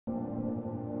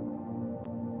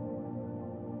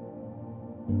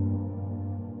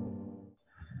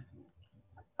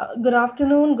Good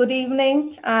afternoon, good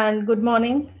evening, and good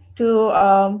morning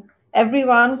to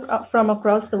everyone from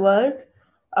across the world.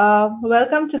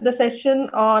 Welcome to the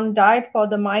session on Diet for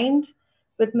the Mind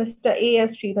with Mr. A.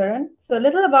 S. Sreedharan. So, a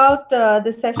little about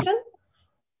this session.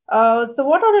 So,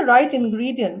 what are the right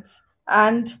ingredients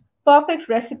and perfect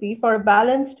recipe for a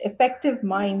balanced, effective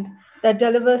mind that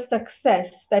delivers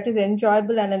success that is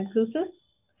enjoyable and inclusive?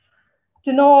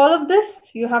 To know all of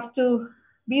this, you have to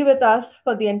be with us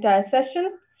for the entire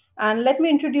session. And let me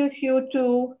introduce you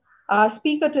to our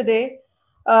speaker today.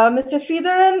 Mr.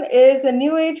 Sreedharan is a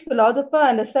New Age philosopher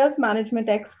and a self management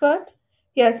expert.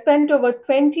 He has spent over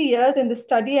 20 years in the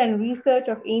study and research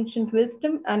of ancient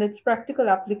wisdom and its practical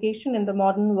application in the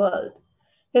modern world.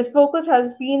 His focus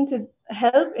has been to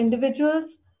help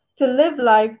individuals to live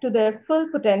life to their full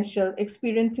potential,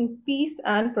 experiencing peace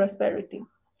and prosperity.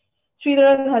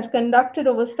 Sreedharan has conducted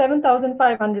over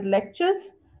 7,500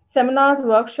 lectures, seminars,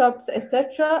 workshops,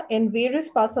 etc., in various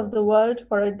parts of the world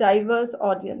for a diverse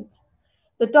audience.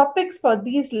 The topics for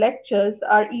these lectures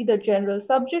are either general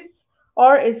subjects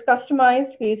or is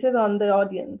customized based on the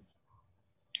audience.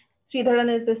 Sreedharan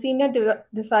is the senior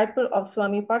disciple of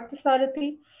Swami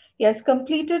Parthasarathy. He has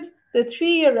completed the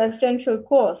 3-year residential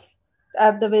course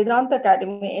at the Vedanta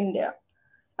Academy, India,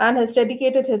 and has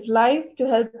dedicated his life to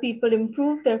help people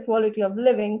improve their quality of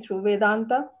living through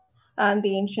Vedanta and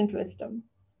the ancient wisdom.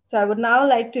 So I would now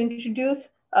like to introduce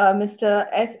Mr.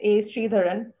 S A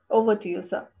Sreedharan. Over to you,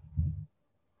 sir.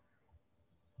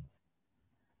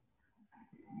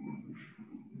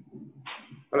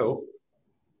 Hello.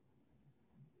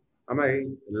 Am I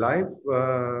live,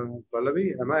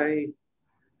 Pallavi? Am I?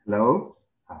 Hello?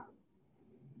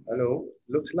 Hello.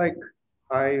 Looks like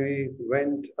I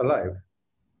went alive.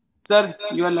 Sir,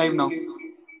 you are live now.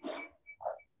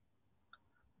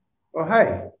 Oh,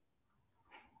 hi.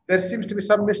 There seems to be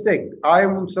some mistake.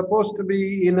 I'm supposed to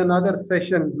be in another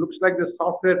session. Looks like the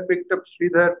software picked up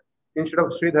Sreedhar instead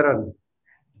of Sreedharan.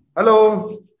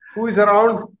 Hello. Who is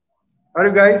around? Are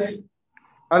you guys?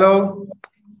 Hello.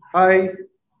 Hi.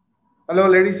 Hello,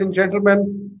 ladies and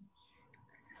gentlemen.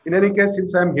 In any case,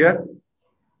 since I'm here,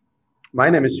 my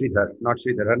name is Sreedhar, not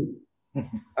Sreedharan.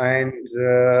 And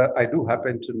I do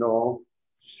happen to know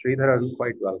Sreedharan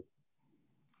quite well.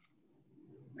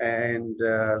 And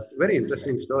very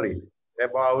interesting story. I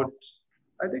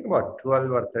think about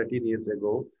 12 or 13 years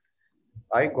ago,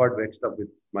 I got vexed up with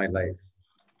my life,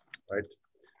 right?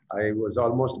 I was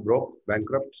almost broke,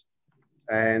 bankrupt,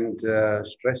 and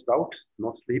stressed out,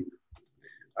 no sleep,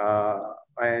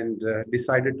 and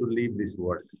decided to leave this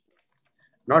world.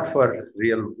 Not for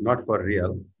real,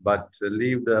 but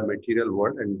leave the material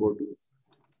world and go to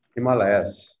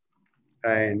Himalayas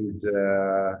and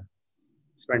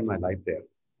spend my life there.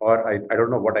 Or I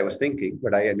don't know what I was thinking,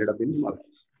 but I ended up in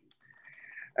Himalayas.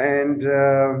 And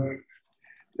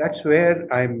that's where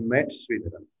I met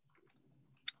Sreedharan.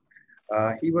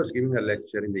 He was giving a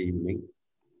lecture in the evening,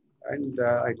 and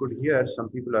I could hear some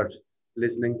people are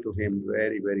listening to him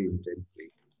very, very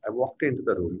intently. I walked into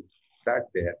the room,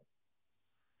 sat there,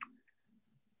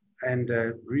 and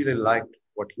really liked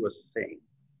what he was saying.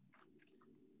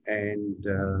 And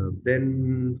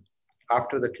then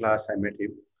after the class, I met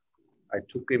him.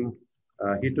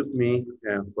 He took me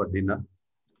for dinner.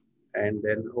 And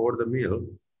then over the meal,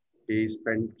 he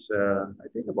spent, I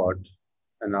think, about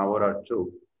an hour or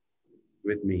two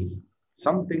with me.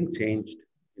 Something changed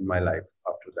in my life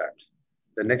after that.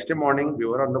 The next morning, we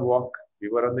were on the walk. We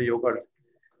were on the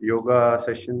yoga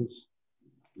sessions.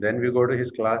 Then we go to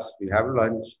his class. We have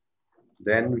lunch.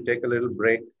 Then we take a little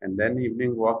break. And then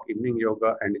evening walk, evening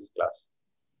yoga, and his class.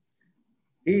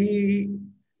 He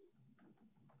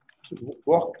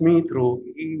walked me through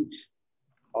each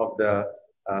of the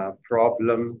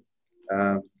problem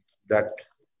that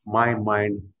my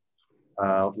mind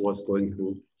was going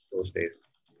through those days.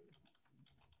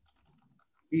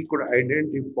 He could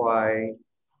identify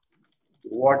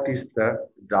what is the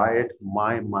diet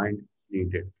my mind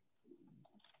needed.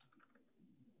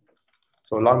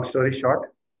 So long story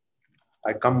short,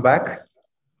 I come back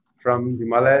from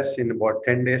Himalayas in about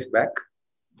 10 days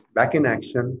back in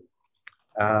action.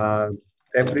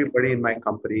 Everybody in my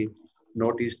company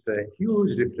noticed a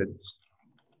huge difference.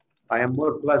 I am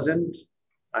more pleasant.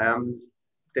 I am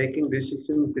taking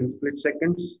decisions in split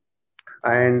seconds.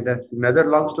 And another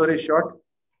long story short,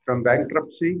 from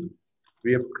bankruptcy,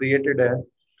 we have created a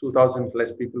 2,000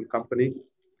 plus people company,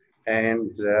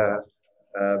 and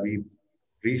we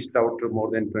reached out to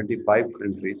more than 25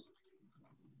 countries.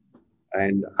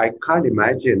 And I can't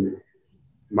imagine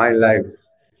my life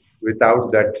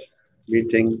without that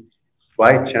meeting,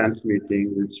 by chance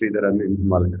meeting with Sreedharan in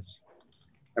Himalayas.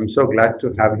 I'm so glad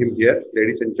to have him here,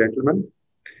 ladies and gentlemen.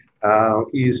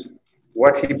 Is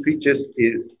what he preaches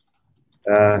is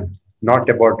uh, not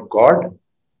about God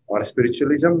or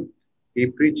spiritualism. He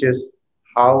preaches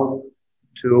how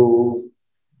to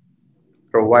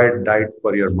provide diet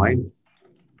for your mind.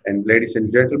 And ladies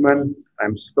and gentlemen,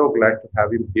 I'm so glad to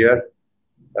have him here.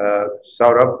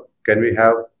 Saurabh, can we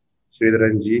have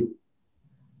Sreedharanji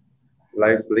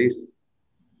live, please?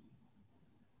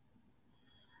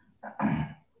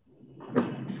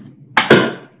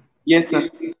 Yes, sir.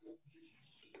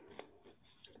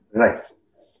 Right.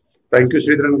 Thank you,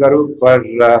 Sridharan Garu, for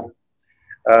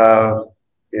uh,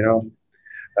 you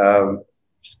know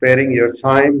sparing your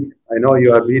time. I know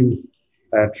you have been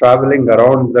traveling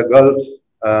around the Gulf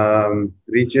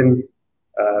region,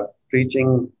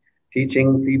 preaching,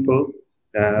 teaching people,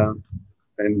 uh,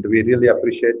 and we really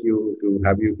appreciate you to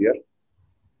have you here.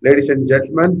 Ladies and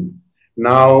gentlemen,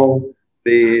 now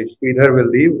the Sridhar will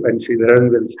leave and Sridharan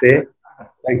will stay.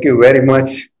 Thank you very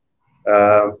much,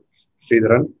 uh,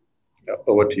 Sridharan.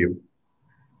 Over to you.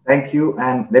 Thank you.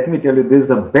 And let me tell you, this is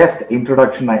the best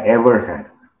introduction I ever had.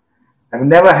 I've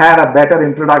never had a better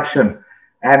introduction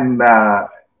and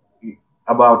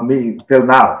about me till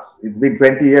now. It's been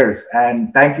 20 years.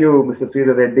 And thank you, Mr.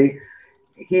 Sridhar Reddy.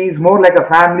 He's more like a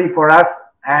family for us.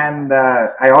 And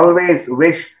I always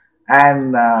wish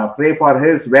and pray for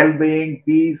his well-being,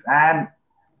 peace, and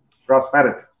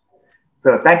prosperity.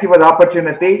 So thank you for the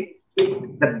opportunity.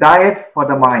 The diet for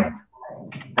the mind.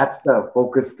 That's the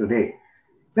focus today.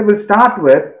 Then we'll start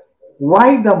with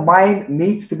why the mind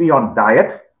needs to be on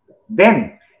diet.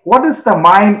 Then what is the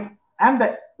mind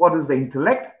and what is the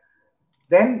intellect?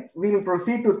 Then we will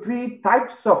proceed to three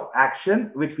types of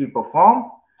action which we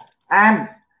perform. And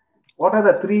what are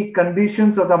the three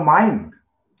conditions of the mind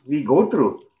we go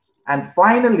through? And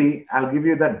finally, I'll give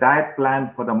you the diet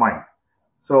plan for the mind.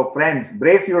 So friends,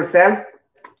 brace yourself.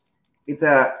 It's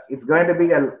going to be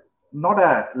not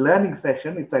a learning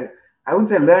session. I wouldn't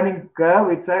say learning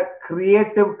curve. It's a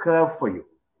creative curve for you.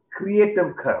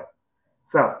 Creative curve.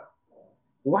 So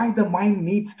why the mind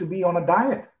needs to be on a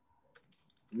diet?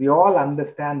 We all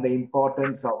understand the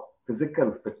importance of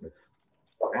physical fitness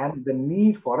and the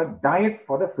need for a diet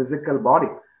for the physical body.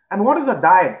 And what is a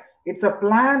diet? It's a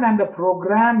plan and a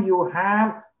program you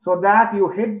have so that you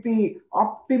hit the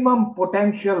optimum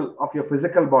potential of your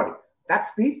physical body.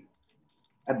 That's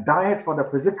a diet for the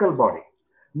physical body.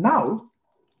 Now,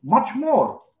 much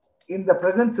more in the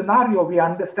present scenario, we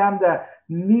understand the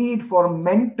need for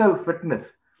mental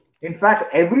fitness. In fact,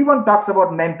 everyone talks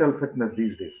about mental fitness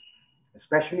these days,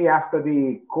 especially after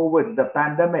the COVID, the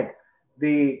pandemic,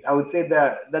 I would say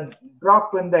the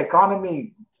drop in the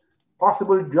economy,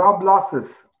 possible job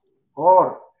losses,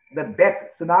 or the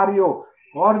death scenario,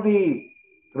 or the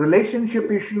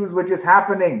relationship issues which is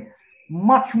happening,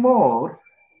 much more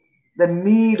the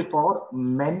need for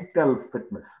mental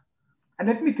fitness. And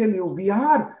let me tell you,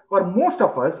 or most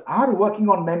of us are working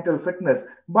on mental fitness,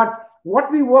 but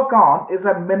what we work on is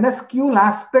a minuscule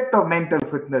aspect of mental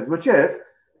fitness, which is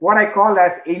what I call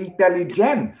as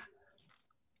intelligence.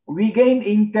 We gain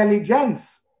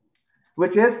intelligence,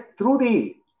 which is through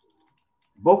the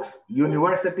books,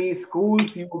 universities,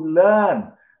 schools, you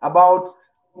learn about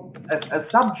a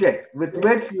subject with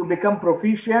which you become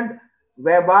proficient,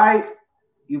 whereby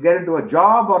you get into a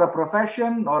job or a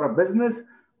profession or a business,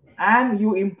 and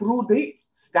you improve the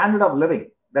standard of living.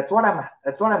 That's what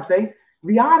I'm saying.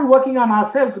 We are working on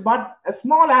ourselves, but a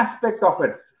small aspect of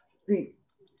it.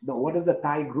 What is the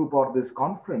Thai group or this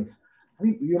conference? I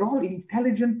mean, you're all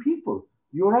intelligent people.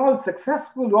 You're all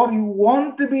successful, or you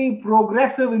want to be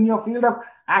progressive in your field of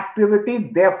activity.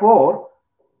 Therefore,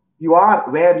 you are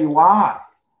where you are.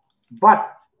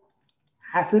 But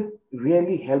has it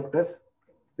really helped us?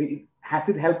 Has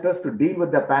it helped us to deal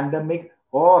with the pandemic,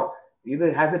 or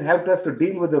has it helped us to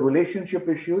deal with the relationship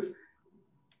issues?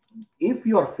 If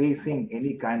you're facing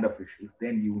any kind of issues,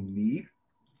 then you need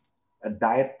a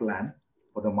diet plan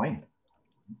for the mind.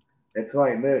 That's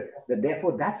why,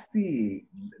 therefore, that's the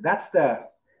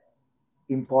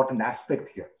important aspect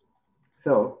here.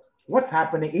 So, what's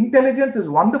happening? Intelligence is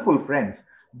wonderful, friends,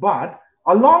 but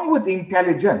along with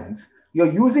intelligence,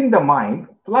 you're using the mind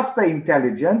plus the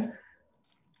intelligence.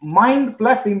 Mind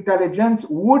plus intelligence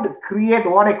would create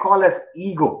what I call as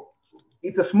ego.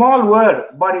 It's a small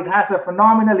word, but it has a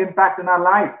phenomenal impact in our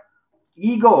life.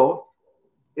 Ego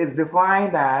is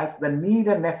defined as the need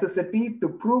and necessity to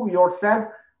prove yourself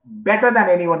better than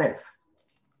anyone else.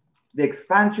 The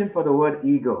expansion for the word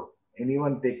ego,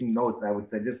 anyone taking notes, I would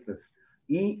suggest this.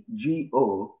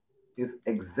 EGO is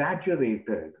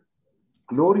exaggerated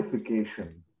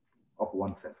glorification of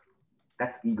oneself.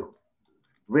 That's ego.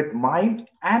 with mind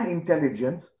and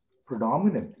intelligence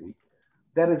predominantly,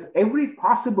 there is every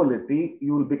possibility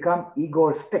you will become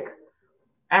egoistic.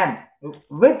 And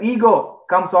with ego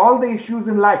comes all the issues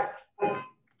in life.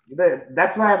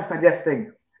 That's why I'm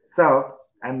suggesting. So,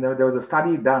 and there was a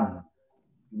study done,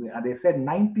 and they said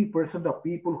 90% of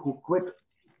people who quit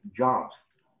jobs,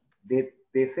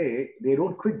 they say they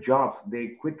don't quit jobs, they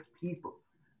quit people.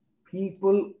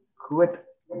 People quit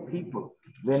people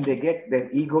when they get their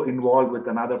ego involved with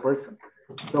another person.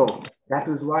 So that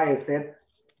is why I said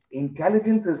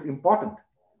intelligence is important,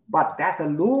 but that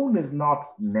alone is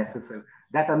not necessary.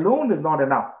 That alone is not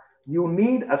enough. You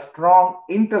need a strong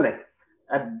intellect.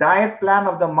 A diet plan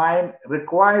of the mind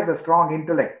requires a strong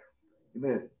intellect.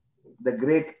 The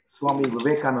great Swami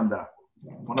Vivekananda,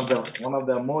 one of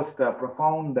the most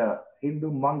profound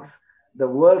Hindu monks the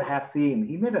world has seen,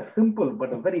 he made a simple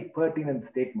but a very pertinent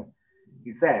statement.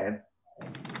 He said,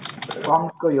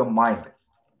 "Conquer your mind,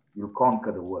 you'll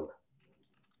conquer the world.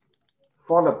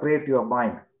 Fall a prey to your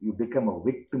mind, you become a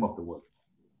victim of the world."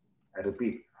 I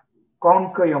repeat,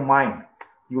 conquer your mind,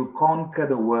 you'll conquer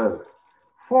the world.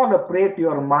 Fall a prey to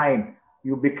your mind,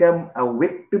 you become a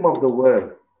victim of the world.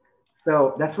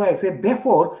 So that's why I said,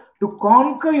 therefore, to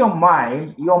conquer your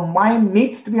mind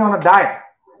needs to be on a diet.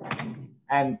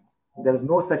 And there is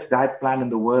no such diet plan in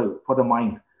the world for the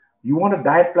mind. You want a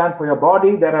diet plan for your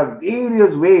body, there are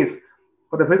various ways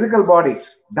for the physical body.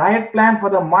 Diet plan for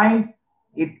the mind,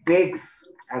 it takes,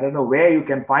 I don't know where you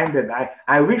can find it.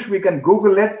 I wish we can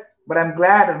Google it, but I'm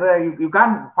glad you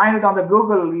can't find it on the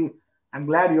Google. I'm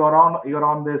glad you're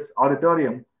on this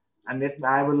auditorium, and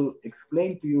I will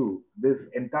explain to you this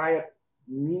entire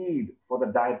need for the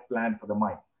diet plan for the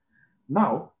mind.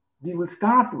 Now, we will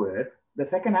start with the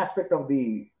second aspect of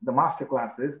the master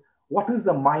class is, what is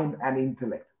the mind and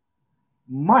intellect?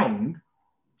 Mind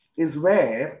is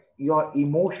where your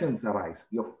emotions arise,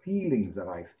 your feelings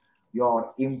arise,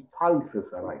 your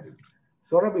impulses arise.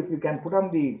 Saurabh, if you can put on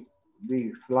the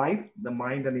slide, the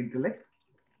mind and intellect.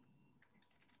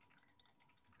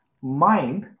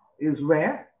 Mind is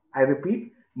where, I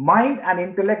repeat, mind and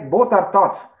intellect both are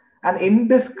thoughts. An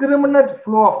indiscriminate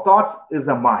flow of thoughts is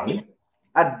the mind.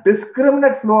 A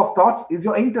discriminate flow of thoughts is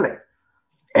your intellect.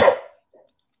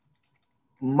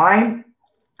 Mind,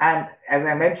 and as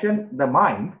I mentioned, the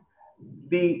mind,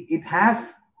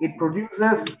 it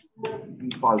produces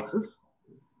impulses.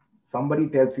 Somebody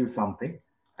tells you something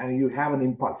and you have an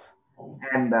impulse.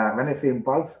 And when I say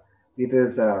impulse, it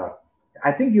is,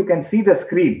 I think you can see the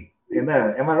screen. Am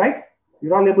I right?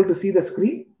 You're all able to see the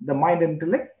screen, the mind and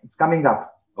intellect? It's coming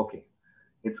up. Okay,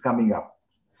 it's coming up.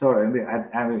 So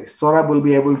Saurabh will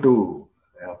be able to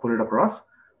put it across.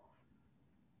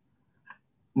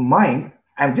 Mind,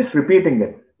 I'm just repeating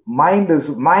it. Mind is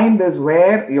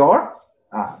where your,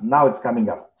 now it's coming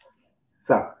up.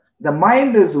 So the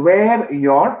mind is where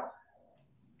your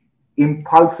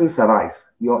impulses arise,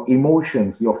 your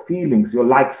emotions, your feelings, your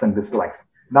likes and dislikes.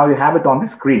 Now you have it on the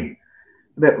screen.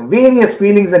 The various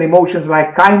feelings and emotions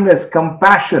like kindness,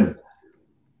 compassion,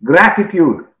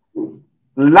 gratitude,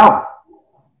 love,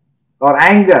 or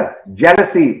anger,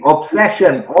 jealousy,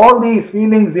 obsession, all these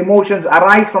feelings, emotions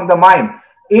arise from the mind.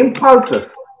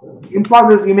 Impulses,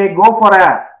 you may go for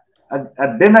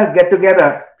a dinner get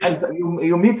together, and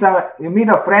you meet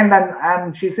a friend,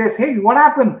 and she says, "Hey, what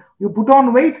happened? You put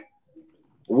on weight."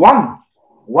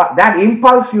 That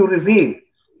impulse you receive,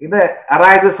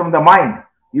 arises from the mind.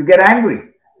 You get angry.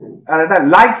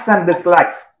 Likes and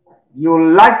dislikes.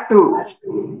 You like to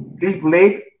sleep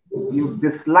late. You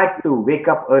dislike to wake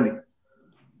up early.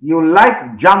 You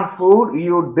like junk food.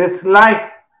 You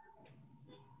dislike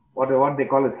what they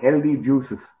call as healthy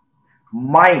juices.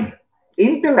 Mind.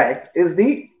 Intellect is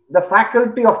the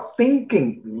faculty of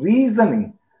thinking,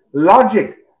 reasoning,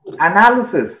 logic,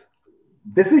 analysis,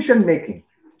 decision making.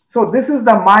 So this is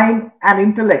the mind and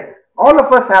intellect. All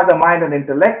of us have the mind and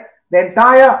intellect. The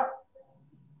entire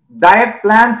diet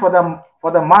plan for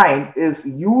the mind is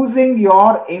using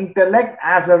your intellect.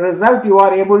 As a result, you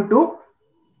are able to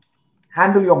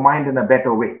handle your mind in a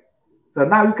better way. So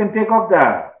now you can take off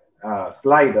the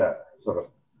slide, Saurabh.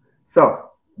 So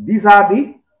these are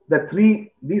the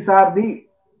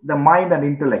mind and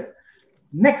intellect.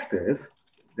 Next is,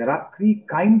 there are three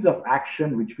kinds of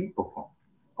action which we perform.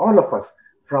 All of us,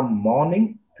 from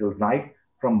morning till night,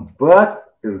 from birth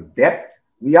till death,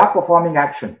 we are performing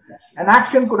action. An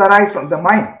action could arise from the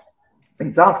mind.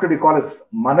 In Sanskrit, we call it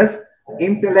manas.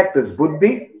 Intellect is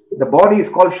buddhi. The body is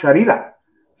called sharira.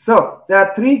 So there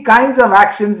are three kinds of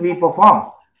actions we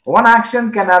perform. One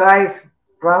action can arise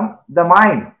from the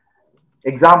mind.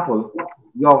 Example,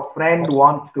 your friend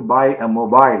wants to buy a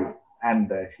mobile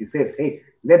and she says, hey,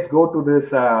 let's go to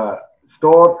this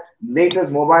store.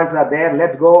 Latest mobiles are there.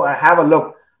 Let's go have a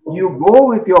look. You go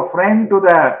with your friend to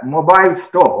the mobile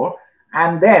store,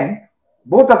 and then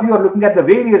both of you are looking at the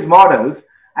various models.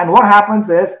 And what happens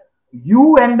is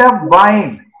you end up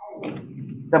buying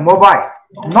the mobile,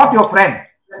 not your friend.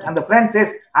 And the friend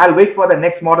says, I'll wait for the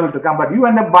next model to come. But you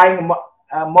end up buying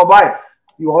a mobile.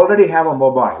 You already have a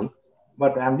mobile.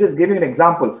 But I'm just giving an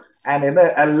example. And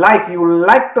you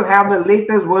like to have the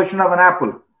latest version of an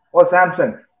Apple or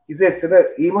Samsung. He says,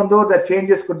 even though the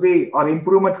changes could be, or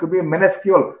improvements could be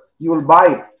minuscule, you will buy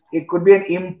it. It could be an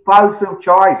impulsive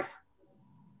choice.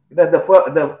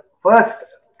 The first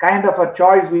kind of a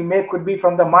choice we make could be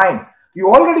from the mind. You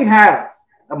already have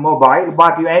a mobile,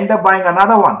 but you end up buying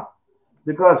another one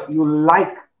because you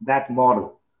like that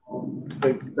model.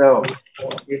 So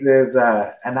it is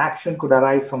an action could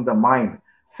arise from the mind.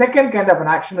 Second kind of an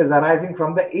action is arising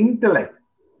from the intellect.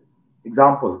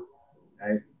 Example,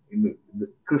 the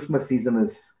Christmas season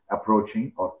is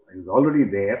approaching or is already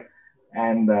there,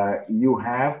 and you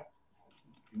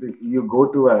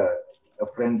go to a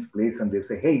friend's place and they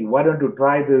say, hey, why don't you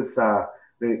try this?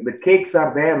 The cakes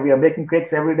are there. We are making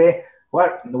cakes every day.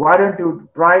 Why don't you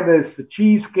try this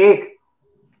cheesecake?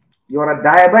 You're a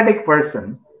diabetic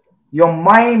person. Your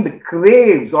mind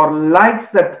craves or likes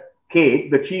that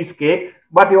cake, the cheesecake,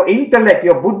 but your intellect,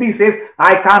 your buddhi says,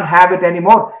 I can't have it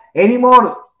anymore. Any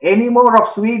more of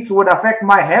sweets would affect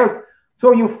my health.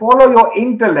 So you follow your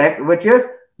intellect, which is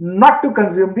not to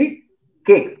consume the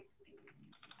cake.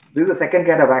 This is the second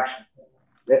kind of action.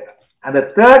 And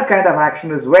the third kind of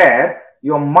action is where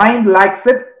your mind likes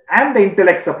it and the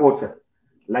intellect supports it.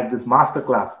 Like this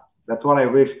masterclass. That's what I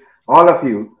wish all of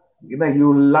you,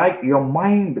 your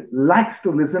mind likes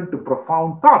to listen to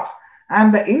profound thoughts.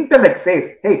 And the intellect says,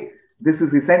 hey, this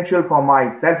is essential for my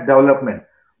self-development.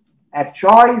 A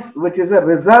choice which is a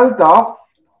result of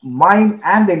mind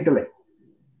and the intellect.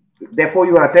 Therefore,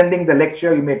 you are attending the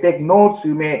lecture, you may take notes,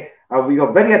 you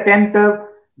are very attentive.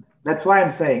 That's why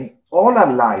I'm saying all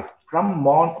our life, from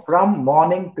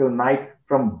morning till night,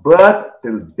 from birth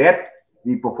till death,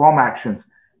 we perform actions.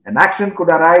 An action could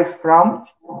arise from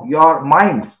your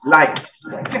mind, just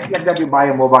like that you buy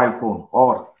a mobile phone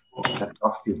or a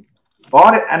costume.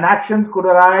 Or an action could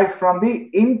arise from the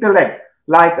intellect,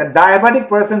 like a diabetic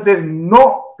person says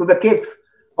no to the cakes.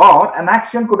 Or an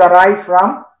action could arise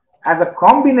from as a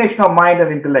combination of mind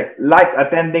and intellect, like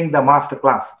attending the master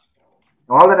class.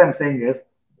 All that I'm saying is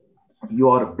you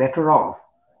are better off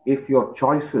if your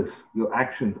choices, your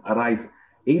actions arise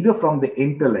either from the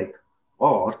intellect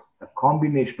or a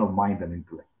combination of mind and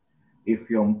intellect. If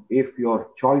your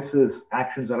choices,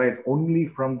 actions arise only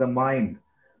from the mind,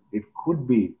 it could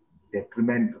be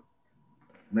detrimental.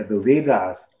 The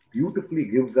Vedas beautifully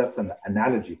gives us an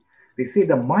analogy. They say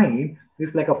the mind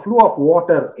is like a flow of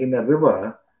water in a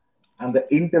river, and the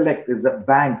intellect is the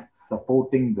banks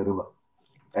supporting the river.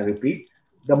 I repeat,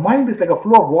 the mind is like a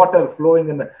flow of water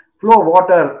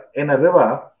in a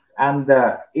river, and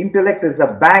the intellect is the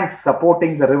banks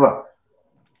supporting the river.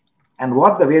 And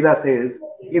what the Veda says,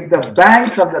 if the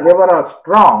banks of the river are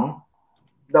strong,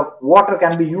 the water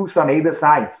can be used on either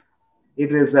sides.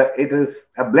 It is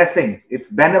a blessing. It's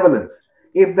benevolence.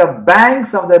 If the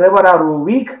banks of the river are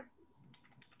weak,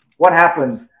 what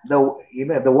happens? The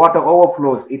water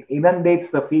overflows. It inundates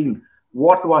the field.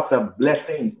 What was a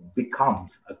blessing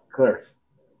becomes a curse.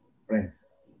 Friends,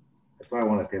 that's what I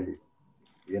want to tell you.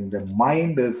 When the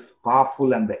mind is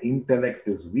powerful and the intellect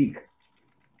is weak,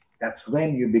 that's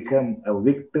when you become a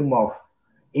victim of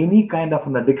any kind of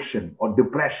an addiction or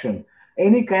depression,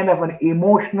 any kind of an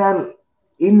emotional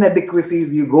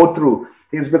inadequacies you go through.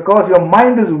 Is because your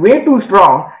mind is way too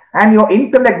strong and your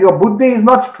intellect, your buddhi is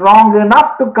not strong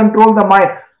enough to control the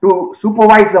mind, to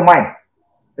supervise the mind.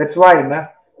 That's why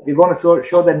we're going to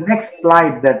show the next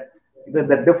slide that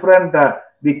the different,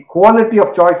 the quality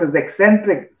of choices, the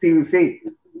eccentric. See, you see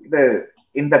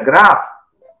in the graph,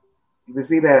 you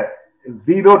see the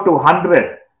 0 to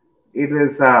 100. It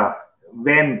is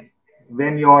when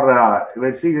you're,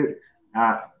 let's see,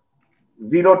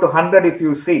 0 to 100, if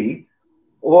you see,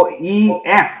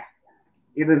 OEF,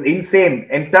 it is insane.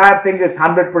 Entire thing is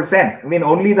 100%. I mean,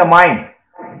 only the mind.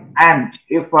 And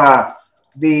if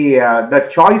the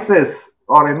choices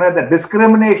or the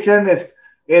discrimination is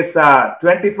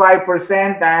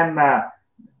 25%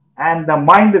 and the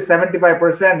mind is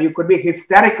 75%, you could be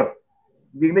hysterical.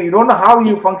 You don't know how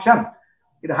you function.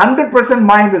 100%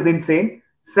 mind is insane.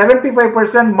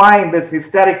 75% mind is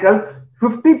hysterical.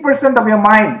 50% of your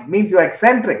mind means you're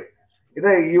eccentric.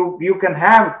 You can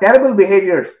have terrible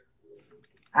behaviors.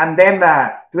 And then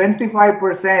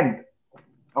 25%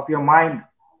 of your mind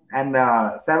and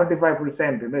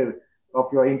 75%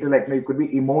 of your intellect, you could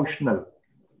be emotional,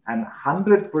 and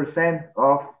 100%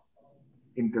 of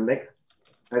intellect,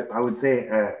 I would say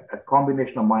a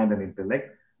combination of mind and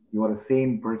intellect, you are a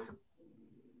sane person.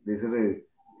 This is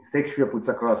Shakespeare puts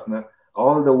across,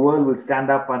 all the world will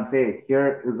stand up and say,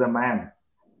 here is a man.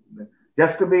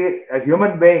 Just to be a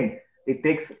human being, it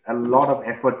takes a lot of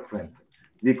effort, friends.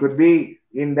 We could be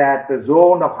in that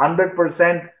zone of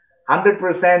 100%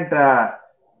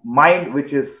 mind,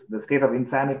 which is the state of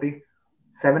insanity.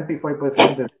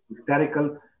 75% is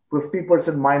hysterical.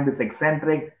 50% mind is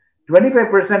eccentric.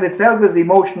 25% itself is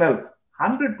emotional.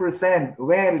 100%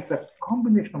 where it's a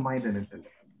combination of mind and intellect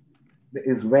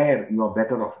is where you are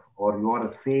better off, or you are a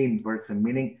sane person,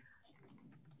 meaning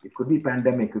it could be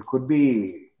pandemic, it could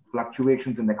be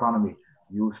fluctuations in economy.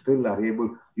 You still are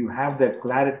able, you have the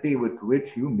clarity with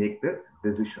which you make the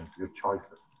decisions, your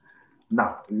choices.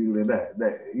 Now,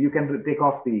 you can take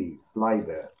off the slide,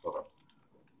 sort of.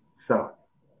 So,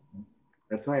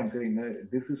 that's why I'm saying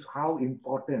this is how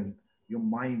important your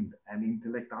mind and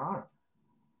intellect are.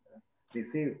 They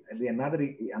say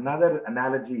another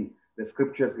analogy the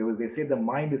scriptures give us. They say the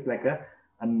mind is like a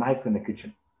knife in a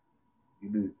kitchen.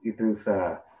 It is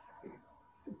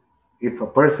if a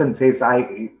person says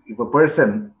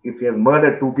if he has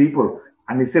murdered two people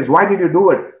and he says, why did you do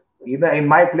it? In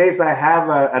my place I have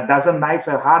a dozen knives,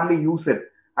 I hardly use it.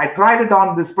 I tried it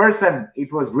on this person,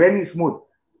 it was really smooth.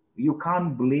 You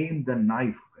can't blame the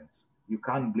knife, friends. You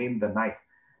can't blame the knife.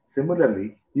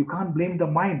 Similarly, you can't blame the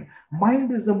mind.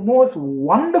 Mind is the most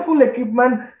wonderful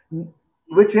equipment,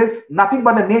 which is nothing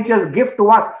but the nature's gift to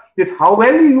us. Is how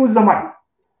well you use the mind.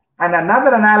 And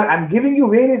another I'm giving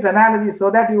you various analogies so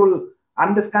that you will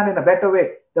understand in a better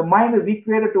way. The mind is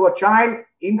equated to a child,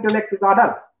 intellect to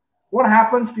adult. What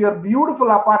happens to your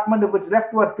beautiful apartment if it's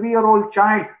left to a 3-year-old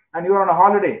child and you're on a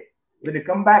holiday? When you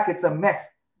come back, it's a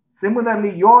mess.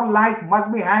 Similarly, your life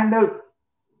must be handled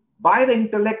by the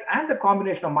intellect and the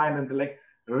combination of mind and intellect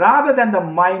rather than the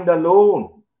mind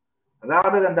alone.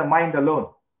 Rather than the mind alone.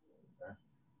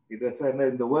 It's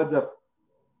in the words of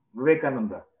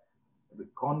Vivekananda,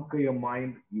 conquer your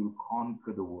mind, you'll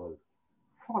conquer the world.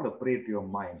 Fall a prey to your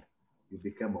mind, you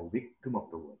become a victim of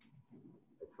the world.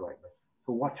 That's right.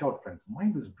 So watch out, friends.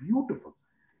 Mind is beautiful.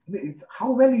 It's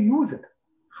how well you use it.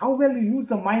 How well you use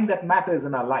the mind that matters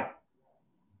in our life.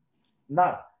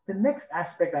 Now, the next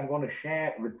aspect I'm going to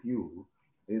share with you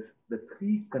is the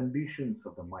 3 conditions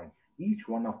of the mind. Each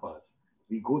one of us,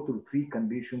 we go through 3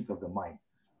 conditions of the mind.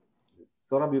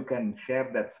 Saurabh, you can share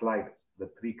that slide, the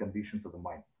 3 conditions of the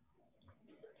mind.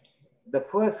 The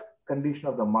first condition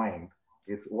of the mind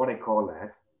is what I call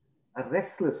as a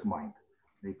restless mind.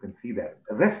 You can see that,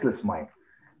 a restless mind.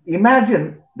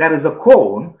 Imagine there is a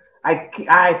cone.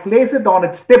 I place it on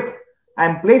its tip.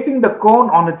 I'm placing the cone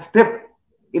on its tip.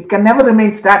 It can never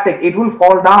remain static. It will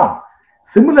fall down.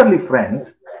 Similarly,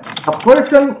 friends, a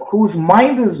person whose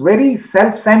mind is very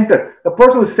self-centered, the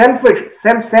person who is selfish,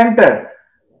 self-centered,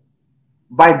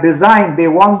 by design, they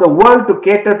want the world to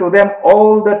cater to them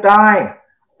all the time.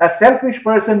 A selfish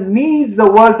person needs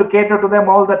the world to cater to them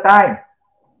all the time.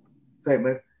 So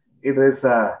it is,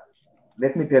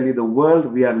 let me tell you, the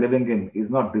world we are living in is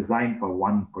not designed for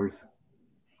one person.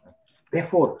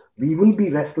 Therefore, we will be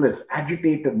restless,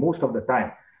 agitated most of the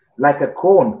time. Like a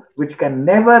cone, which can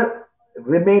never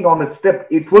remain on its tip,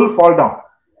 it will fall down.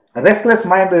 A restless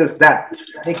mind is that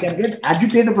they can get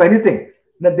agitated for anything.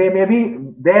 They may be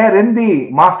there in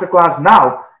the master class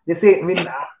now. They say,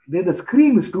 the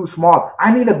screen is too small.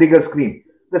 I need a bigger screen.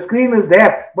 The screen is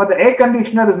there, but the air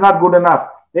conditioner is not good enough.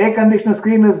 The air conditioner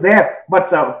screen is there, but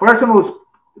the person who's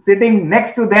sitting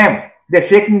next to them, they're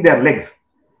shaking their legs.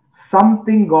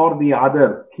 Something or the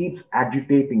other keeps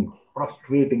agitating,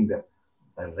 frustrating them.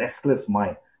 A restless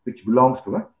mind, which belongs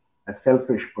to a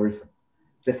selfish person.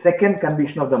 The second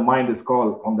condition of the mind is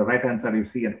called, on the right hand side, you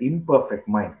see an imperfect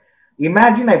mind.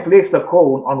 Imagine I place the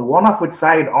cone on one of its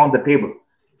side on the table.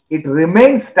 It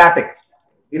remains static.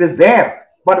 It is there.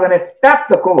 But when I tap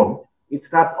the cone, it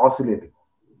starts oscillating.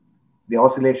 The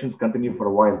oscillations continue for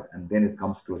a while and then it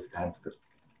comes to a standstill.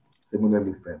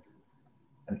 Similarly, friends,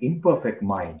 an imperfect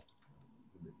mind,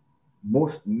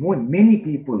 many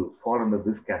people fall under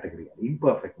this category, an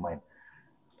imperfect mind.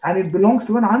 And it belongs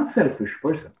to an unselfish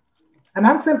person. An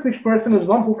unselfish person is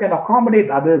one who can accommodate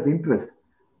others' interest.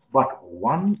 But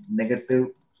one negative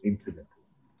incident,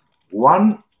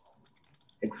 one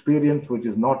experience which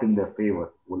is not in their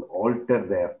favor will alter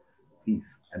their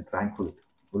peace and tranquility,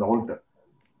 will alter.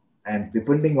 And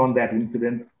depending on that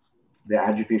incident, the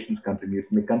agitations continue.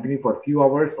 It may continue for a few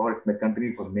hours or it may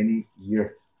continue for many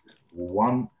years.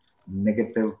 One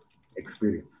negative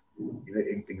experience.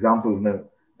 Example,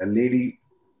 a lady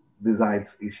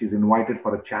decides she's invited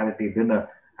for a charity dinner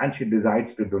and she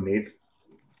decides to donate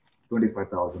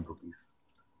 25,000 rupees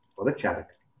for the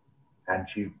charity. And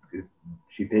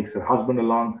she takes her husband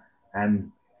along,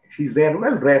 and she's there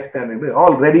well dressed and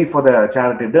all ready for the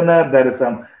charity dinner. There is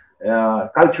some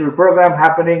cultural program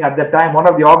happening at that time. One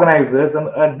of the organizers,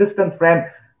 a distant friend,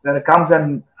 comes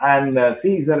and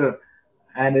sees her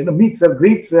and meets her,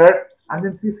 greets her, and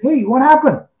then says, "Hey, what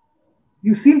happened?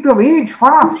 You seem to have aged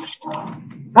fast."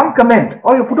 Some comment,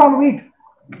 "Oh, you put on weight."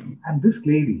 And this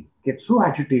lady gets so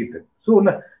agitated. So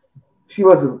she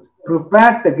was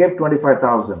prepared to give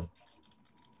 25,000.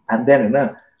 And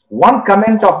then one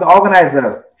comment of the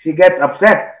organizer, she gets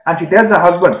upset and she tells her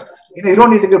husband, "You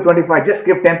don't need to give 25, just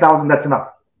give 10,000, that's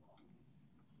enough."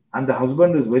 And the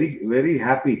husband is very, very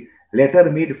happy. Let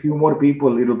her meet a few more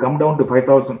people, it will come down to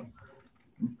 5,000.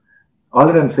 All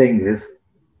that I'm saying is,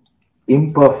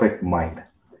 imperfect mind.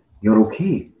 You're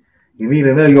okay.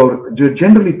 You're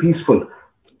generally peaceful.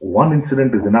 One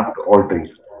incident is enough to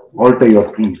alter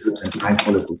your peace and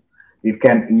tranquility. It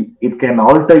can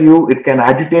alter you. It can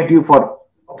agitate you for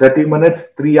 30 minutes,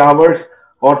 3 hours,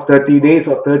 or 30 days,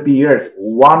 or 30 years.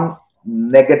 One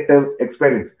negative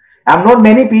experience. I've known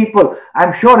many people.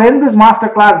 I'm sure in this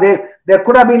masterclass there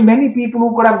could have been many people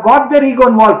who could have got their ego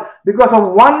involved because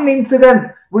of one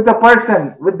incident with a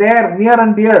person, with their near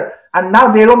and dear, and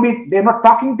now they're not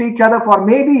talking to each other for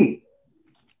maybe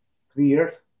 3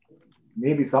 years,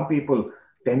 maybe some people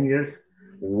 10 years.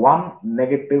 One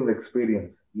negative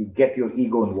experience, you get your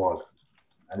ego involved,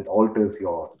 and it alters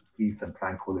your peace and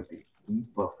tranquility.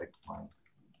 Imperfect mind.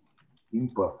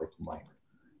 Imperfect mind.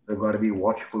 You've got to be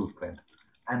watchful, friend.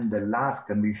 And the last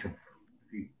condition,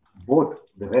 see, both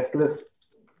the restless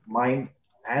mind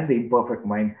and the imperfect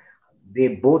mind, they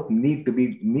both need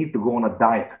to go on a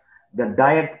diet. The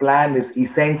diet plan is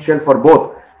essential for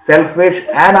both selfish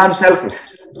and unselfish.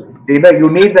 You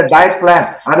need the diet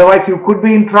plan, otherwise you could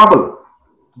be in trouble.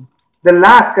 The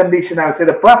last condition, I would say,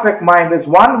 the perfect mind is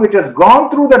one which has gone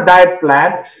through the diet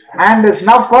plan and is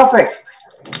now perfect.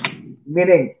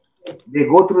 Meaning, they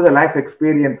go through the life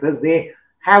experiences, they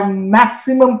have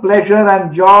maximum pleasure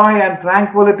and joy and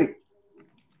tranquility.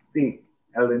 See,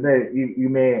 you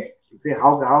may say,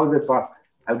 how is it possible?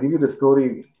 I'll give you the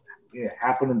story. It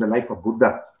happened in the life of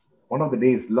Buddha. One of the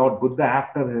days, Lord Buddha,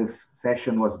 after his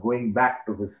session, was going back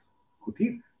to his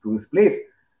place,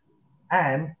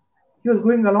 and he was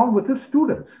going along with his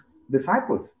students,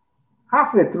 disciples.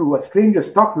 Halfway through, a stranger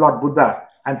stopped Lord Buddha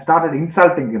and started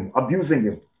insulting him, abusing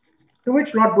him. To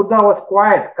which Lord Buddha was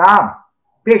quiet, calm,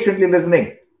 patiently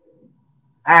listening.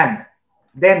 And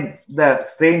then the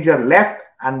stranger left,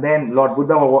 and then Lord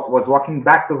Buddha was walking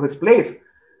back to his place.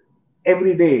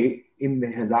 Every day in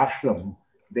his ashram,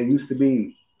 there used to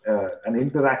be an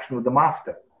interaction with the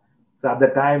master. So at the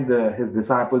time, his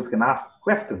disciples can ask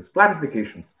questions,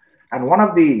 clarifications. And one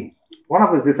of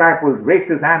his disciples raised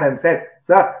his hand and said,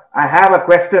 "Sir, I have a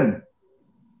question."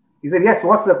 He said, "Yes,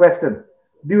 what's the question?"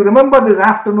 "Do you remember this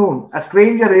afternoon a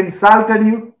stranger insulted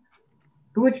you?"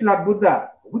 To which Lord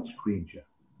Buddha, "Which stranger?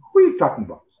 Who are you talking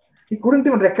about?" He couldn't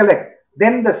even recollect.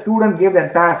 Then the student gave the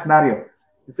entire scenario.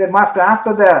 He said, "Master,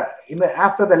 after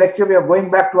the lecture, we are going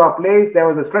back to our place. There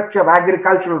was a stretch of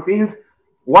agricultural fields.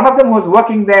 One of them was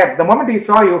working there. The moment he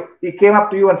saw you, he came up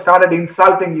to you and started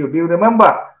insulting you. Do you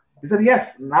remember?" He said,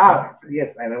 "Yes,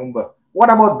 yes, I remember."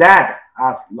 "What about that?"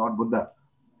 asked Lord Buddha.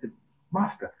 He said,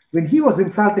 "Master, when he was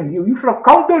insulting you, you should have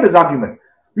countered his argument.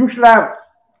 You should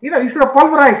have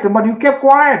pulverized him, but you kept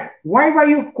quiet. Why were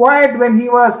you quiet when he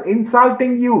was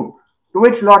insulting you?" To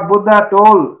which Lord Buddha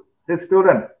told his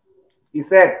student, he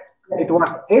said, "It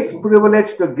was his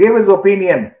privilege to give his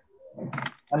opinion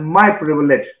and my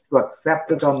privilege to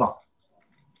accept it or not."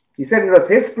 He said it was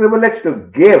his privilege to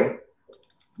give,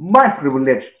 my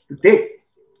privilege to take.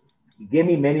 He gave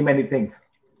me many, many things.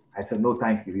 I said, "No,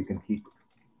 thank you. You can keep it."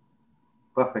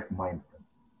 Perfect mind,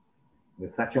 friends.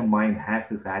 If such a mind has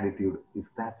this attitude,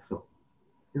 is that so?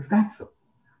 Is that so?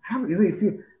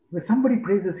 If somebody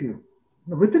praises you,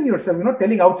 within yourself, you're not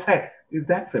telling outside, is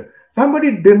that so?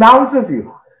 Somebody denounces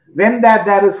you. When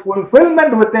there is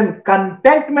fulfillment within,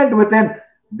 contentment within,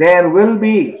 there will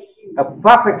be a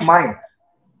perfect mind.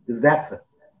 Is that so?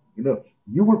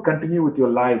 You will continue with your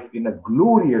life in a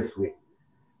glorious way.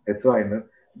 That's why,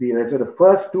 the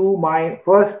first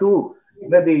two,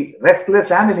 the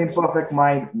restless and an imperfect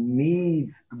mind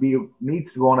needs to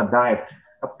go on a diet.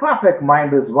 A perfect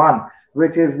mind is one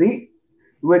which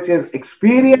is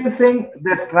experiencing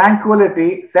this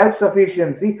tranquility,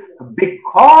 self-sufficiency,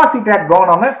 because it had gone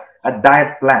on a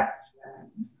diet plan.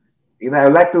 I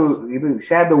would like to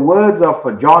share the words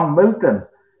of John Milton.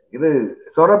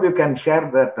 Saurabh, you can share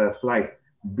that slide.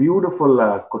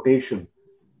 Beautiful quotation.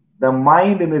 The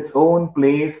mind in its own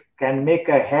place can make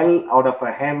a hell out of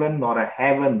a heaven or a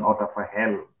heaven out of a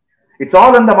hell. It's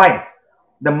all in the mind.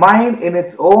 The mind in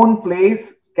its own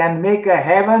place can make a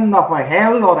heaven of a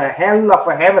hell or a hell of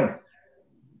a heaven.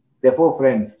 Therefore,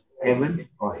 friends, heaven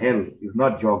or hell is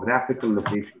not geographical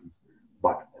locations,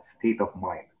 but a state of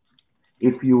mind.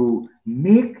 If you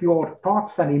make your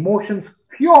thoughts and emotions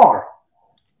pure,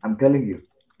 I'm telling you,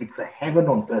 it's a heaven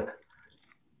on earth.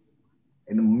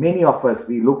 And many of us,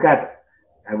 we look at,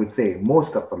 I would say,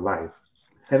 most of our life,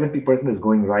 70% is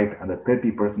going right and the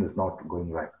 30% is not going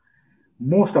right.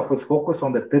 Most of us focus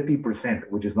on the 30%,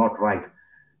 which is not right.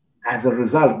 As a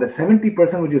result, the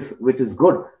 70% which is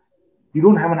good, you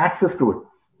don't have an access to it.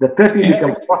 The 30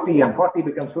 becomes 40 and 40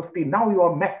 becomes 50. Now you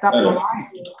are messed up your life.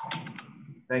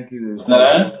 Thank you.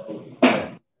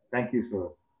 Thank you, sir.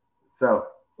 So,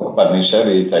 Parnisha,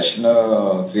 the session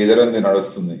Sreedharanji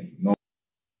nadustundi. No.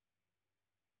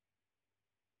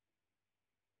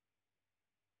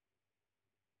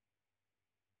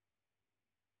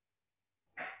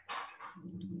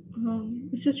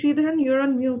 Mr. Sreedharan, you're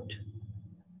on mute.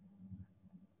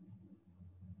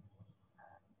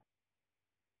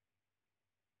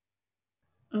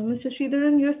 Mr.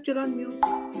 Sreedharan, you're still on mute.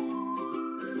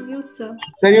 Mute, sir.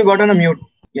 Sir, you got on a mute.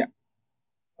 Yeah.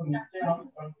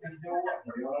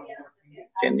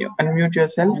 Can you unmute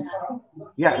yourself?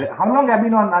 Yeah. How long have you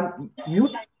been on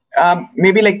mute?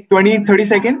 Maybe like 20-30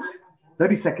 seconds.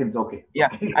 30 seconds, okay. Yeah.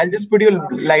 I'll just put you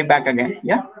live back again.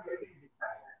 Yeah.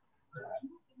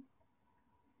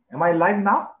 Am I live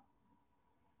now?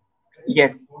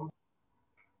 Yes.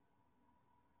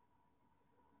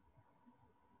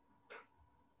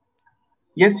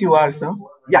 Yes, you are, sir.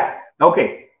 Yeah.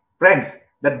 Okay. Friends,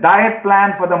 the diet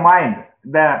plan for the mind,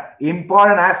 the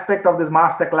important aspect of this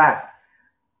master class.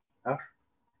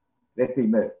 Let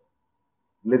me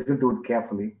listen to it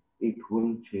carefully. It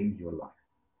will change your life.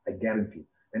 I guarantee.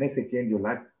 When I say change your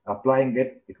life, applying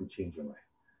it, it will change your life.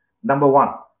 Number one,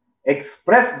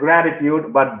 express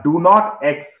gratitude, but do not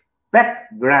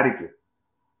expect gratitude.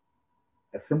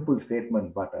 A simple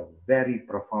statement, but a very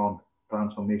profound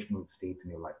transformational state in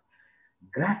your life.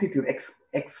 Gratitude,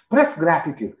 express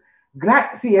gratitude.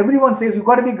 See, everyone says you've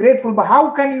got to be grateful, but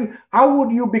how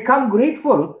would you become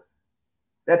grateful?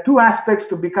 There are two aspects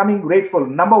to becoming grateful.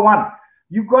 Number one,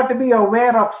 you've got to be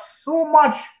aware of so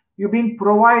much you've been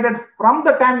provided from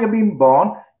the time you've been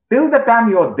born till the time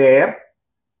you're there.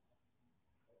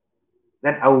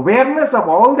 That awareness of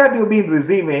all that you've been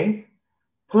receiving,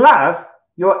 plus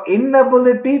your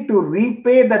inability to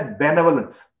repay that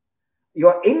benevolence.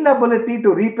 Your inability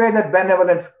to repay that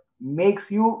benevolence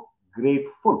makes you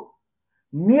grateful.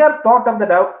 Mere thought of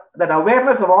that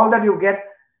awareness of all that you get,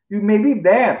 you may be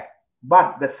there.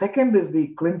 But the second is the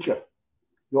clincher.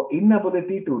 Your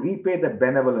inability to repay that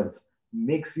benevolence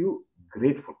makes you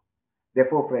grateful.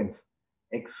 Therefore, friends,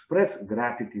 express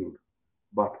gratitude,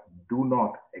 but do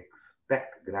not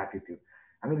expect gratitude.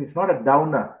 I mean, it's not a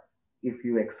downer. If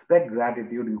you expect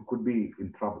gratitude, you could be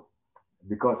in trouble.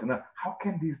 Because, how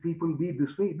can these people be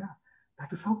this way? No,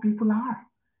 that is how people are.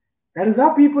 That is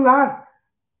how people are.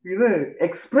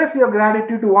 Express your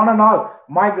gratitude to one and all.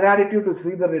 My gratitude to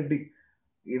Sreedharanji.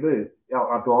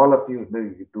 To all of you,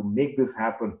 to make this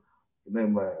happen.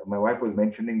 My wife was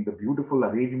mentioning the beautiful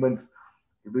arrangements,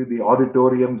 the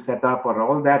auditorium setup, or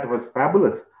all that was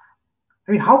fabulous.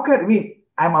 I mean,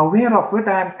 I'm aware of it.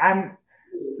 I'm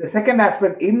the second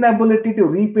aspect, inability to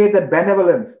repay that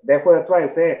benevolence. Therefore, that's why I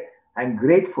say I'm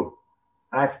grateful.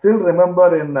 I still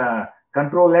remember in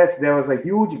Control S, there was a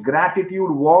huge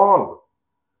gratitude wall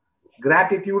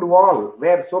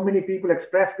where so many people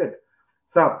expressed it.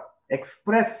 So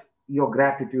express your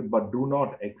gratitude, but do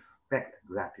not expect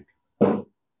gratitude.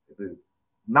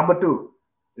 Number two,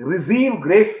 receive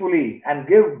gracefully and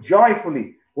give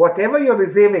joyfully. Whatever you're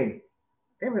receiving,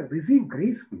 receive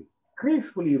gracefully.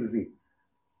 Gracefully receive.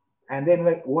 And then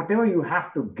whatever you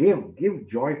have to give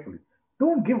joyfully.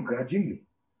 Don't give grudgingly.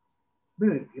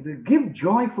 Give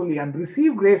joyfully and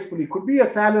receive gracefully. Could be a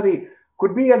salary,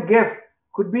 could be a gift,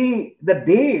 could be the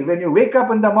day when you wake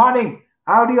up in the morning.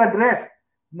 How do you address?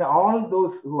 Now, all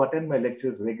those who attend my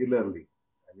lectures regularly,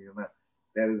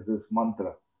 there is this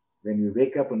mantra. When you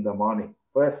wake up in the morning,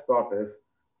 first thought is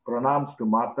pranams to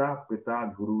Mata,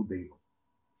 Pita, Guru,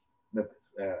 Deva.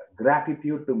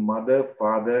 Gratitude to Mother,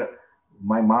 Father,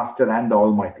 my Master, and the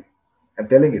Almighty. I'm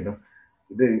telling you,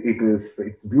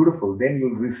 it's beautiful. Then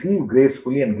you'll receive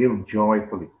gracefully and give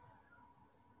joyfully.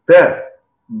 Third,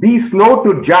 be slow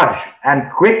to judge and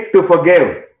quick to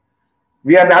forgive.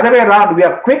 We are the other way around. We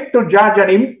are quick to judge and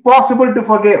impossible to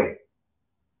forgive.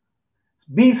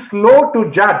 Be slow to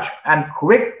judge and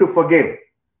quick to forgive.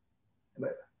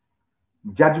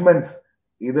 Judgments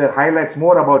either highlights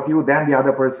more about you than the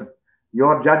other person.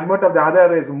 Your judgment of the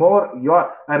other is more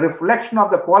a reflection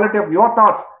of the quality of your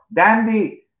thoughts than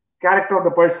the character of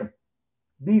the person.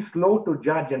 Be slow to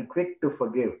judge and quick to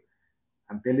forgive.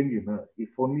 I'm telling you, if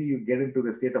only you get into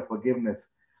the state of forgiveness,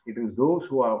 it is those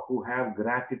who have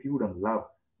gratitude and love,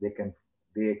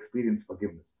 they experience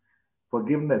forgiveness.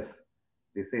 Forgiveness,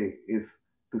 they say, is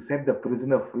to set the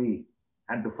prisoner free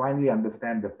and to finally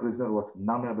understand the prisoner was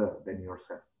none other than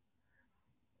yourself.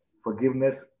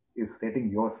 Forgiveness is setting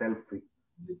yourself free.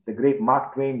 The great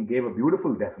Mark Twain gave a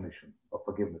beautiful definition of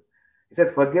forgiveness. He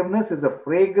said, forgiveness is a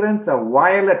fragrance a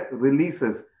violet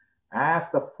releases as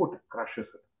the foot crushes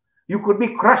it. You could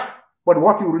be crushed, but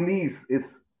what you release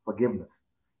is forgiveness.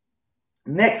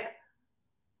 Next,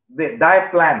 the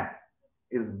diet plan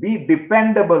is be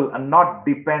dependable and not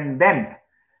dependent.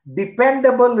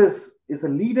 Dependable is a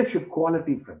leadership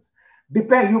quality, friends.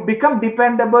 You become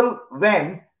dependable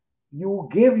when you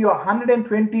give your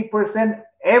 120%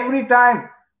 every time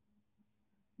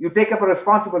you take up a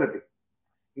responsibility.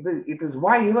 It is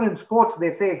why even in sports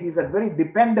they say he's a very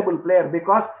dependable player,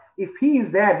 because if he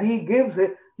is there,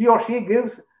 he or she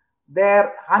gives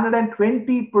their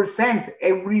 120%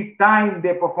 every time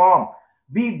they perform.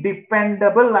 Be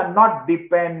dependable and not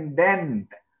dependent.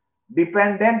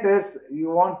 Dependent is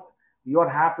you want your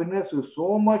happiness is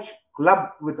so much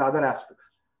clubbed with other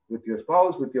aspects, with your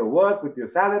spouse, with your work, with your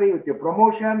salary, with your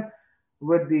promotion,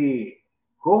 with the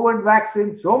COVID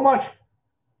vaccine, so much.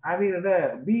 I mean,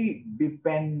 be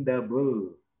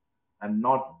dependable and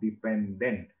not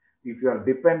dependent. If you are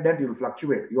dependent, you will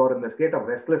fluctuate. You are in a state of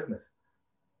restlessness.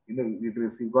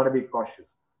 You've got to be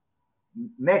cautious.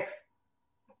 Next,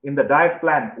 in the diet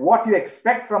plan, what you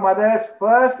expect from others,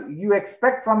 first you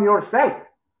expect from yourself.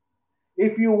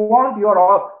 If you want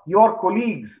your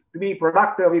colleagues to be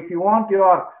productive, if you want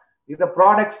your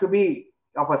products to be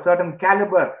of a certain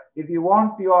caliber, if you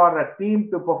want your team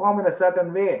to perform in a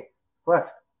certain way,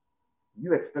 first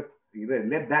you expect,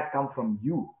 let that come from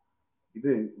you.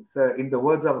 In the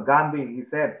words of Gandhi, he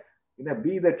said,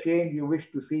 be the change you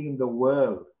wish to see in the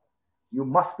world. You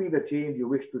must be the change you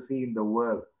wish to see in the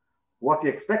world. What you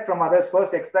expect from others,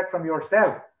 first expect from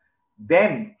yourself.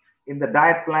 Then, in the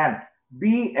diet plan,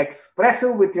 be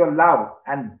expressive with your love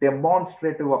and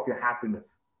demonstrative of your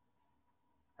happiness.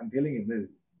 I'm telling you,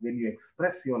 when you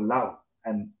express your love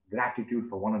and gratitude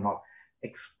for one another,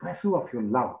 expressive of your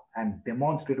love and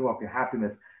demonstrative of your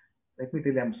happiness, let me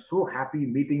tell you, I'm so happy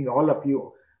meeting all of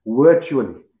you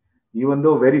virtually. Even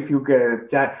though very few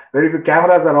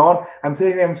cameras are on, I'm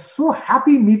saying I'm so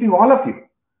happy meeting all of you.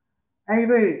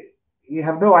 And you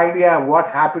have no idea what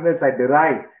happiness I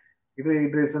derive.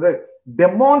 It is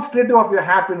demonstrative of your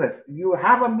happiness. You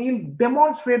have a meal,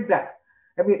 demonstrate that.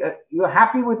 I mean, you're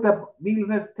happy with the meal,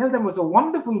 tell them it was a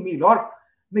wonderful meal. Or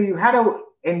you had to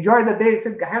enjoy the day,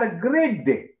 I had a great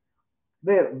day.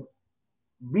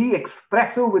 Be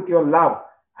expressive with your love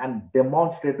and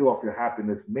demonstrative of your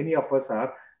happiness. Many of us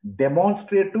are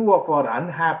demonstrative of our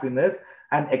unhappiness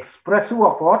and expressive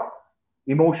of our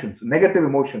emotions, negative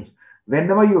emotions.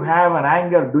 Whenever you have an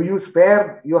anger, do you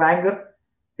spare your anger?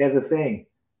 There's a saying,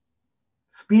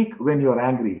 speak when you're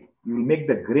angry. You will make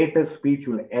the greatest speech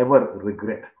you'll ever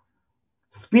regret.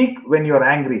 Speak when you're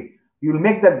angry. You'll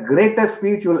make the greatest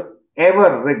speech you'll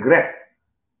ever regret.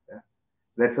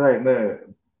 That's why the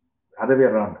other way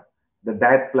around. The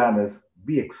diet plan is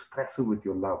be expressive with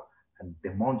your love and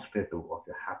demonstrative of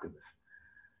your happiness.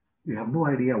 You have no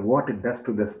idea what it does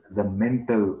to the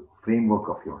mental framework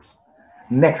of yours.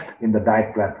 Next, in the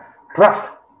diet plan, trust.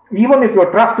 Even if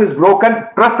your trust is broken,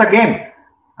 trust again.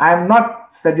 I am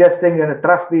not suggesting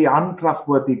trust the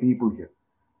untrustworthy people here.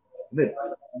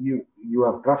 You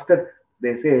have trusted.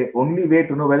 They say only way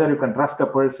to know whether you can trust a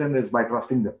person is by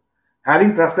trusting them.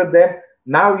 Having trusted them,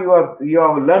 now you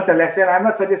have learned a lesson. I'm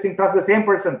not suggesting trust the same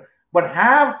person, but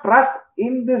have trust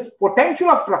in this potential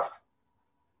of trust.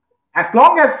 As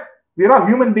long as we're all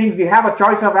human beings, we have a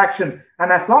choice of action.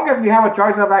 And as long as we have a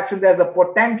choice of action, there's a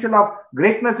potential of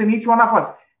greatness in each one of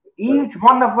us. Each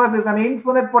one of us is an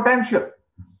infinite potential.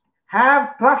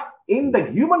 Have trust in the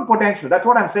human potential. That's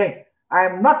what I'm saying. I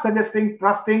am not suggesting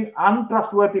trusting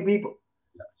untrustworthy people.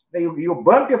 You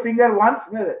burnt your finger once,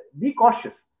 be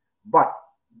cautious. But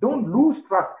don't lose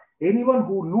trust. Anyone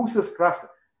who loses trust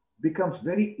becomes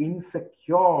very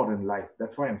insecure in life.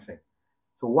 That's why I'm saying.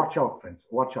 So watch out, friends.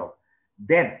 Watch out.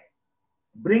 Then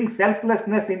bring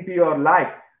selflessness into your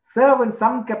life. Serve in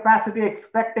some capacity,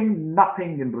 expecting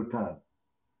nothing in return.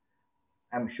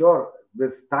 I'm sure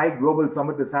this Thai Global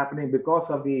Summit is happening because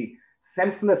of the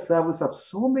selfless service of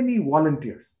so many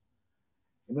volunteers.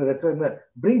 That's why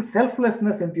bring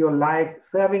selflessness into your life,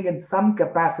 serving in some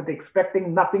capacity,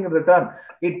 expecting nothing in return.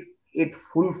 It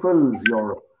fulfills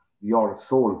your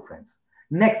soul, friends.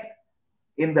 Next,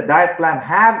 in the diet plan,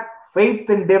 have faith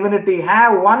in divinity.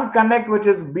 Have one connect which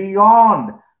is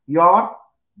beyond your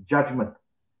judgment.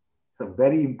 It's a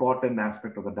very important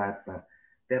aspect of the diet plan.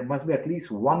 There must be at least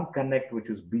one connect which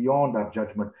is beyond our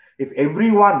judgment. If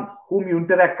everyone whom you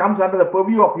interact comes under the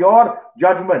purview of your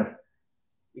judgment,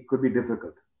 it could be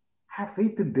difficult. Have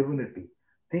faith in divinity.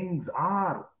 Things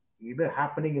are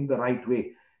happening in the right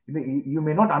way. You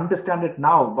may not understand it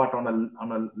now, but on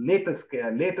a later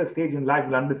stage in life,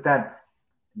 you'll understand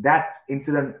that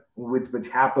incident which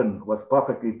happened was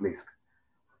perfectly placed.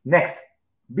 Next,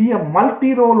 be a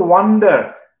multi-role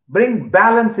wonder. Bring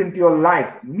balance into your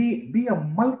life. Be a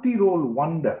multi-role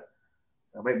wonder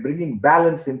by bringing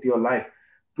balance into your life.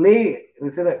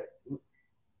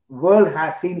 World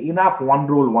has seen enough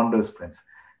one-role wonders, friends.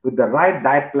 With the right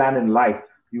diet plan in life,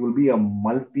 you will be a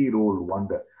multi-role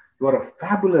wonder. You are a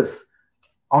fabulous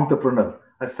entrepreneur,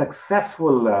 a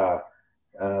successful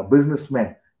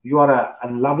businessman. You are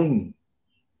a loving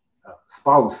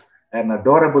spouse, an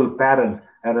adorable parent,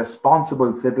 a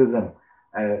responsible citizen,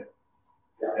 a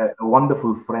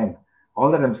wonderful friend. All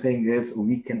that I'm saying is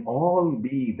we can all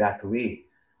be that way.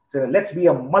 So let's be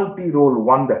a multi-role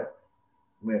wonder.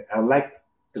 I would like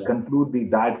to conclude the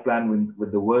diet plan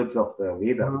with the words of the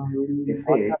Vedas. They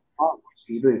say,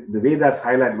 the Vedas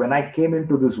highlight, when I came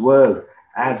into this world,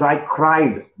 as I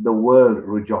cried, the world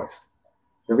rejoiced.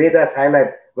 The Vedas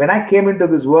highlight, when I came into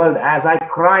this world, as I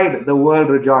cried, the world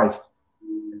rejoiced.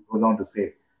 It goes on to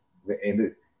say,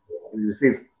 it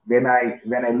says, when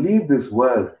I leave this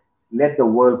world, let the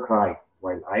world cry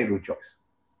while I rejoice.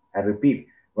 I repeat,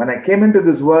 when I came into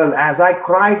this world, as I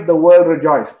cried, the world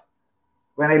rejoiced.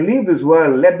 When I leave this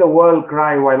world, let the world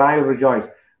cry while I rejoice.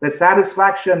 The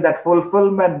satisfaction, that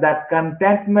fulfillment, that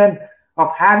contentment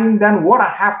of having done what I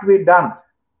have to be done.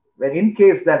 When in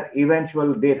case that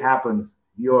eventual date happens,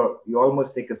 you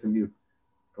almost take a salute.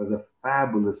 It was a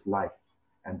fabulous life.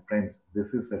 And friends,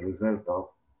 this is a result of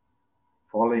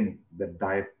following the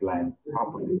diet plan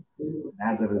properly.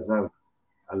 As a result,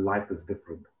 a life is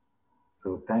different.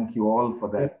 So thank you all for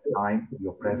that time,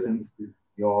 your presence,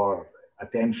 your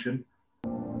attention.